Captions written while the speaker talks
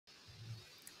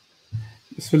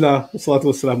Bismillah, wassalatu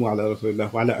wassalamu ala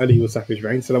rasulillah wa ala alihi wa sahbihi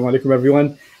ajma'in. Assalamu alaikum,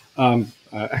 everyone.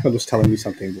 Ahmed was telling me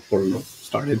something before we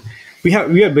started. We at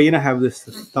Bayina have this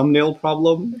thumbnail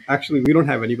problem. Actually, we don't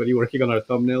have anybody working on our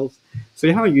thumbnails. So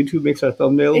you know how YouTube makes our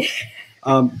thumbnails?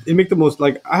 They make the most,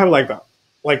 like, I have like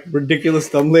ridiculous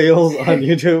thumbnails on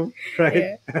YouTube,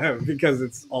 right? Yeah. Because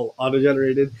it's all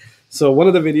auto-generated. So one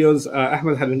of the videos,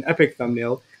 Ahmed had an epic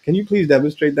thumbnail. Can you please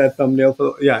demonstrate that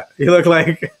thumbnail? Yeah, you look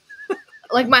like...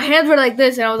 Like my hands were like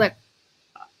this, and I was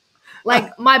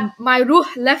like my ruh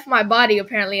left my body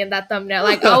apparently in that thumbnail.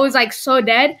 Like I was like so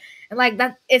dead, and like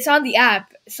that it's on the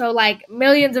app, so like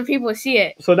millions of people see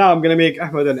it. So now I'm gonna make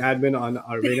Ahmed an admin on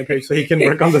our Vayner page so he can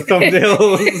work on the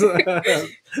thumbnails,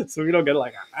 so we don't get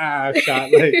like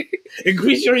shot, like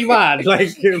increase your iman, like.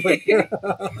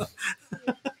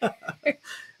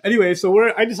 Anyway,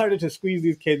 so I decided to squeeze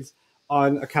these kids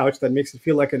on a couch that makes it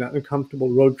feel like an uncomfortable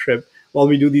road trip while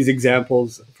we do these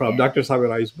examples from Dr.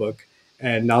 Samerai's book.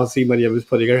 And now see Mariam is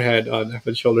putting her head on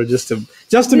Ahmed's shoulder just to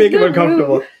make him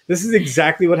uncomfortable. Rude. This is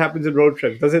exactly what happens in road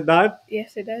trips, does it not?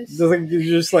 Yes, it does. You're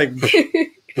just like...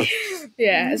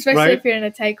 Yeah, especially if you're in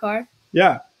a tight car.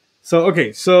 Yeah. So,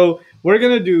 okay, so we're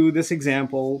going to do this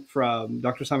example from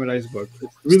Dr. Samerai's book.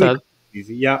 It's really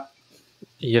easy. Yeah.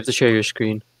 You have to share your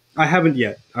screen. I haven't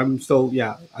yet. I'm still,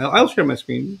 I'll share my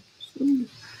screen.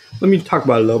 Let me talk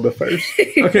about it a little bit first.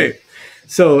 Okay.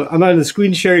 So I'm not in the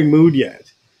screen sharing mood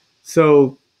yet.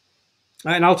 So,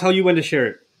 and I'll tell you when to share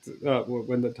it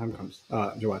when the time comes,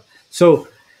 Jawad. So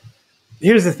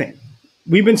here's the thing.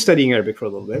 We've been studying Arabic for a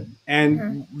little bit.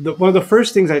 And one of the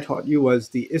first things I taught you was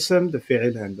the ism, the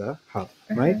fi'il, and the harf,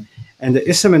 right? And the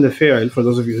ism and the fi'il, for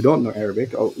those of you who don't know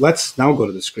Arabic, let's now go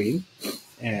to the screen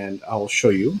and I'll show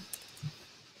you.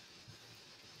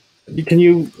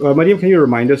 Mariam, can you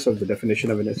remind us of the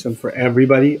definition of an ism for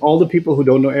everybody? All the people who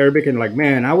don't know Arabic and like,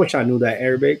 man, I wish I knew that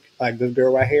Arabic, like this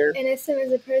girl right here. An ism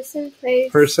is a person,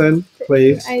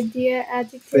 place, idea,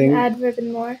 adjective, thing, adverb,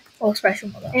 and more. Oh,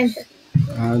 special.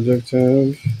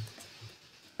 Adjective,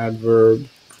 adverb,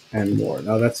 and more.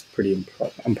 Now that's pretty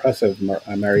impressive,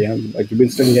 Mariam. Like you've been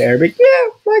studying the Arabic? Yeah,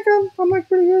 like I'm like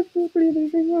pretty good, pretty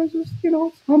amazing. I was just,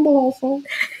 humble also.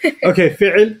 Okay,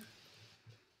 fi'il.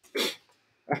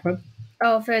 Ahmed?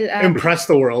 Impress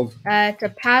the world.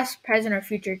 To past, present, or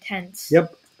future tense.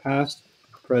 Yep. Past,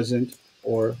 present,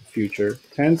 or future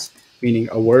tense, meaning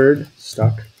a word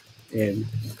stuck in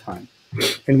time.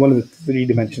 In one of the three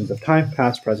dimensions of time,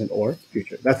 past, present, or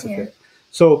future. That's it.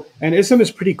 So an ism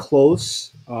is pretty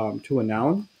close to a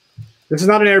noun. This is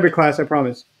not an Arabic class, I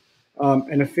promise.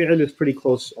 And a fi'il is pretty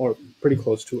close to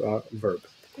a verb.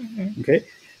 Okay?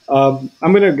 I'm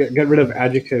going to get rid of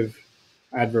adjective,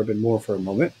 adverb, and more for a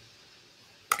moment,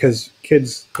 because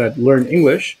kids that learn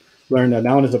English learn that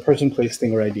noun is a person, place,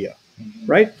 thing, or idea,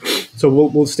 right? So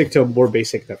we'll stick to a more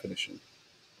basic definition.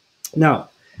 Now,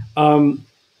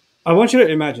 I want you to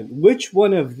imagine which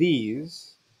one of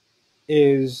these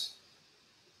is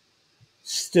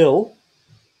still,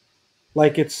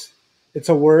 like it's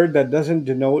a word that doesn't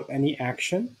denote any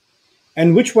action,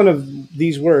 and which one of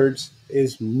these words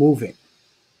is moving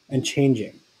and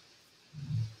changing.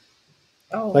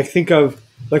 Oh. Like think of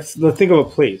a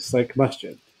place like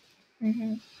masjid,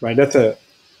 right? That's an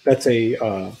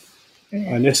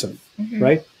ism,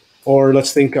 right? Or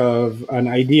let's think of an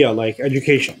idea like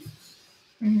education,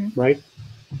 right?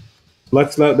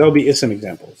 That'll be ism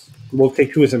examples. We'll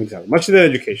take two ism examples. Masjid and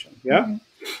education, yeah.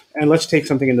 And let's take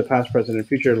something in the past, present, and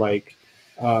future like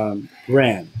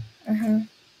ran,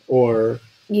 or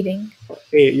eating,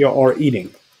 or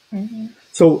eating.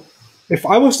 So if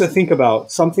I was to think about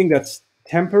something that's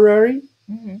temporary,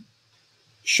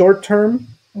 short term,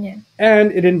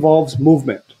 and it involves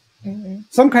movement,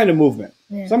 some kind of movement,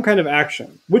 some kind of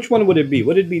action. Which one would it be?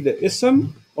 Would it be the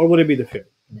ism or would it be the fi'l?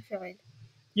 The fi'l.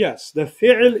 Yes, the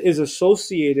fi'l is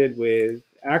associated with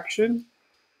action,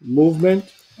 movement,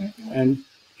 and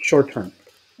short term.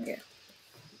 Yeah.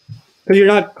 Because you're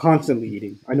not constantly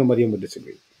eating. I know Mariam would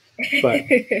disagree, but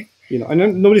I know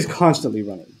nobody's constantly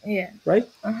running. Yeah. Right.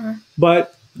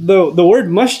 But the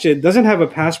word masjid doesn't have a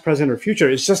past, present, or future.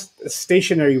 It's just a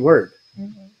stationary word.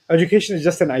 Education is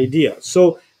just an idea.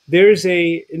 So there's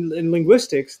in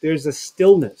linguistics, there's a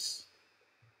stillness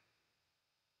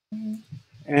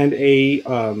and a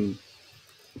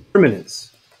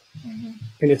permanence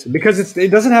in it, because it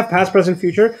doesn't have past, present,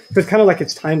 future. So it's kind of like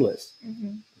it's timeless.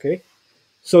 Okay,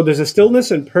 so there's a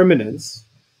stillness and permanence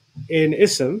in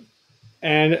ism.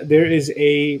 And there is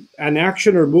an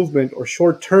action or movement or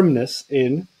short-termness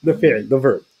in the fi'l, the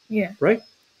verb. Yeah. Right?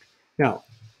 Now,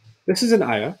 this is an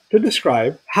ayah to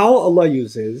describe how Allah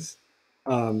uses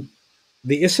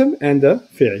the ism and the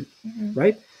fi'l.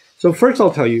 Right? So first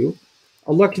I'll tell you,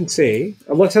 Allah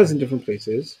says in different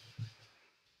places,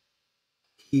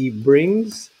 He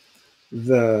brings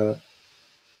the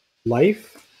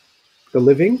life, the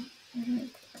living,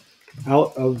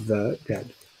 out of the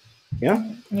dead. Yeah?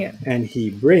 Yeah. And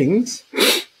He brings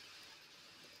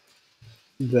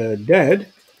the dead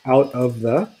out of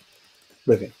the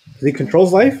living. So He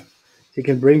controls life. He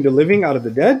can bring the living out of the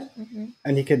dead,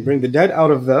 and He can bring the dead out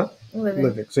of the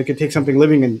living. So He can take something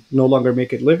living and no longer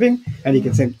make it living, and He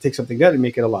can take something dead and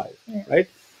make it alive. Yeah. Right?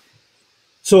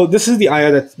 So this is the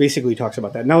ayah that basically talks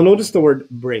about that. Now notice the word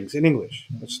brings in English.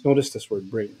 Let's notice this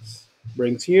word brings.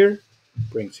 Brings here,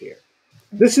 brings here.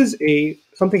 This is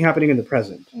something happening in the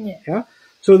present. Yeah?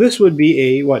 So this would be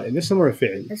a what? An ism or a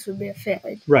fi'l? This would be a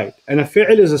fi'l. Right. And a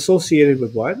fi'l is associated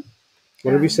with what?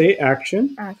 What did we say?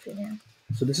 Action. Action, yeah.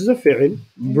 So this is a fi'l,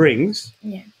 brings.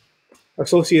 Yeah.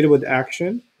 Associated with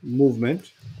action,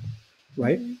 movement,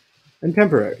 right? And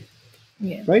temporary.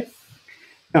 Yeah. Right?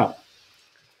 Now,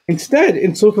 instead,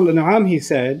 in Surah Al-An'am, He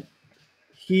said,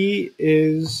 He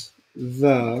is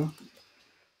the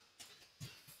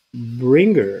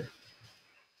bringer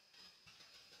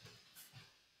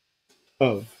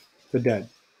of the dead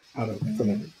out of the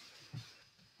living.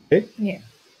 Okay? Yeah.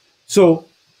 So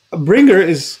a bringer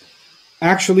is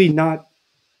actually not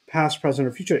past, present,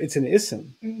 or future. It's an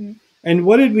ism. And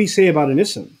what did we say about an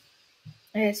ism?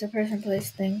 It's a person, place,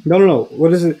 thing. No.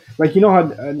 What is it? Like, you know how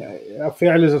a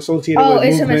fi'l is associated with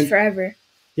movement? Ism is forever.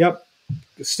 Yep.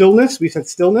 Stillness, we said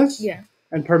stillness. Yeah.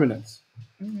 And permanence.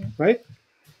 Right?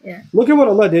 Yeah. Look at what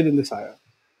Allah did in this ayah.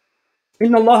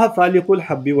 إِنَّ اللَّهَ فَالِقُ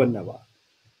الْحَبِّ وَالنَّوَى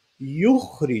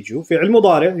يُخْرِجُ فِعْل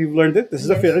مضارع. You've learned it. This is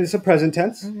a fi'l. It's a present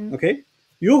tense. Okay?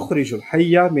 يُخْرِجُ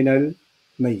الْحَيَّ مِنَ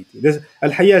الْمَيِّتِ.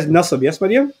 Al-Hayya is nasab. Yes,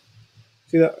 Maryam?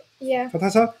 See that? Yeah.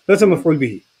 That's a maf'ul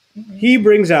bihi. He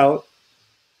brings out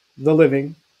the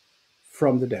living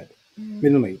from the dead.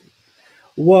 من الميت.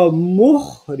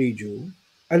 ومخرج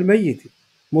الميت.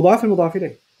 مضاف المضاف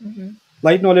إليه.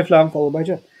 Light no alif lam followed by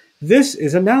jar. This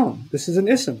is a noun. This is an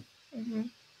ism.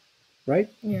 Right?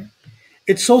 Yeah.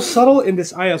 It's so subtle in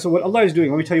this ayah. So what Allah is doing,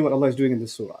 let me tell you what Allah is doing in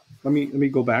this surah. Let me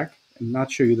go back and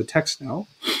not show you the text now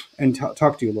and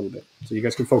talk to you a little bit so you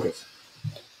guys can focus.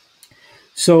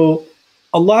 So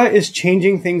Allah is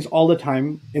changing things all the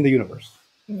time in the universe.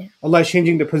 Yeah. Allah is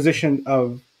changing the position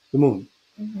of the moon.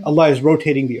 Allah is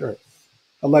rotating the earth.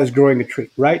 Allah is growing a tree,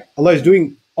 right? Allah is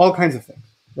doing all kinds of things,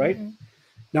 right?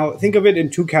 Now think of it in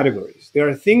two categories. There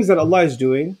are things that Allah is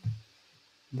doing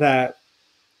that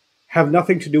have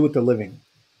nothing to do with the living.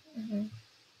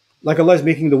 Like Allah is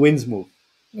making the winds move.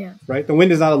 Yeah. Right? The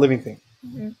wind is not a living thing.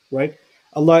 Right?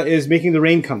 Allah is making the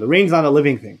rain come. The rain's not a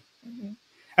living thing.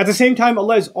 At the same time,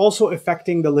 Allah is also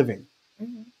affecting the living.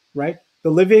 Right? The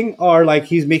living are like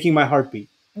He's making my heart beat.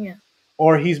 Yeah.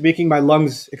 Or He's making my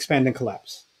lungs expand and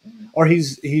collapse. Or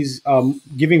He's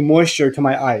giving moisture to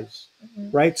my eyes.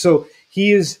 Right? So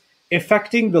He is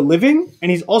affecting the living and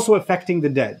He's also affecting the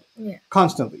dead. Yeah.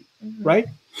 Constantly. Right?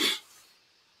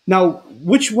 Now,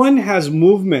 which one has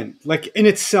movement, like in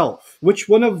itself? Which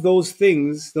one of those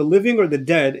things, the living or the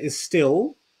dead, is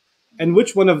still, and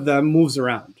which one of them moves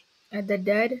around? The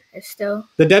dead is still.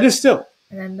 The dead is still.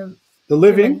 And then the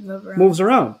living moves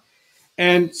around.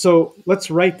 And so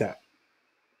let's write that.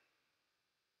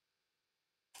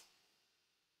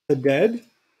 The dead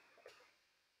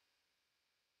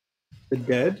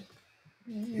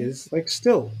is like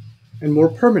still and more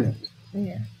permanent.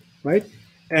 Yeah. Right?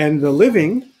 And the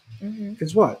living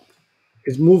is what?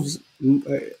 Is moving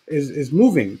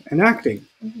and acting.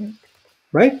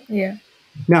 Right? Yeah.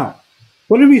 Now,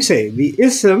 what did we say? The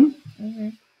ism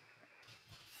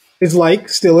is like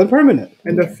still and permanent.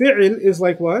 And the fi'l is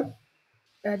like what?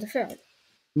 The fi'l.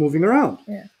 Moving around.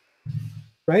 Yeah.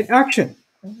 Right? Action.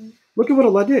 Look at what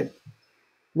Allah did.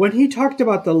 When He talked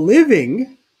about the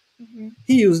living,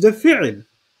 He used a fi'l.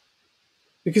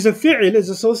 Because a fi'l is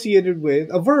associated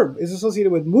with, a verb is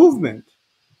associated with movement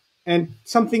and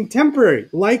something temporary,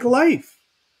 like life.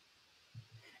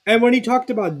 And when He talked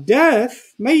about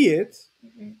death, mayyit,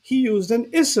 He used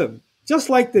an ism. Just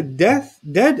like the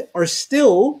dead are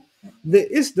still,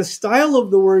 the style of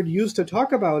the word used to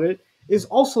talk about it is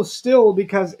also still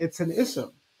because it's an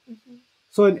ism.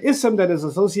 So an ism that is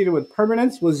associated with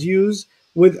permanence was used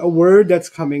with a word that's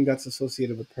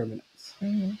associated with permanence.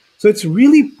 So it's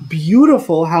really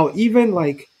beautiful how even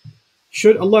like,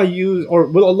 should Allah use, or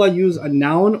will Allah use a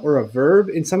noun or a verb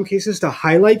in some cases to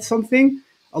highlight something?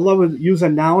 Allah would use a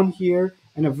noun here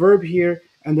and a verb here,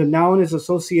 and the noun is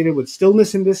associated with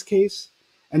stillness in this case,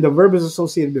 and the verb is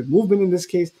associated with movement in this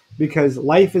case, because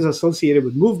life is associated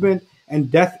with movement, and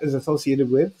death is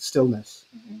associated with stillness.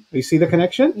 You see the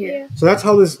connection? Yeah. So that's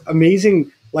how this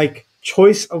amazing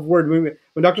choice of word.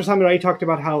 When Dr. Samerai talked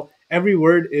about how every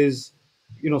word is,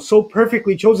 so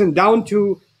perfectly chosen down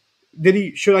to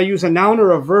should I use a noun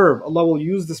or a verb? Allah will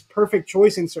use this perfect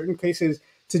choice in certain cases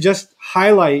to just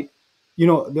highlight,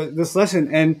 this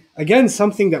lesson. And again,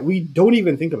 something that we don't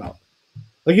even think about.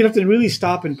 You'd have to really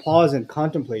stop and pause and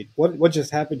contemplate what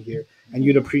just happened here, and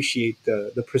you'd appreciate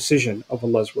the precision of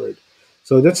Allah's word.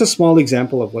 So that's a small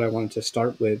example of what I wanted to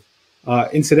start with.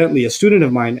 Incidentally, a student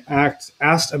of mine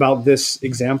asked about this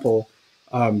example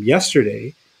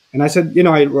yesterday, and I said,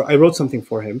 I wrote something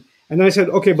for him, and then I said,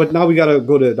 okay, but now we got to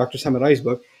go to Dr. Samerai's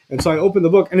book, and so I opened the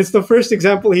book, and it's the first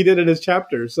example he did in his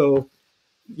chapter. So,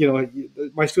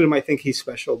 my student might think he's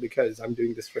special because I'm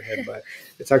doing this for him, but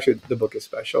it's actually the book is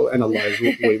special, and Allah is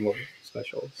way more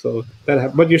special. So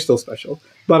but you're still special.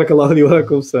 Barakallahu li wa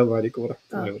lakum. Assalamu alaikum wa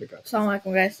rahmatullahi wa barakatuh. Assalamu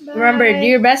alaikum, guys. Remember, do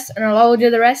your best, and Allah will do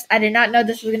the rest. I did not know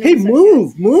this was going to be Hey,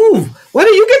 move! Why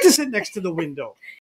don't you get to sit next to the window?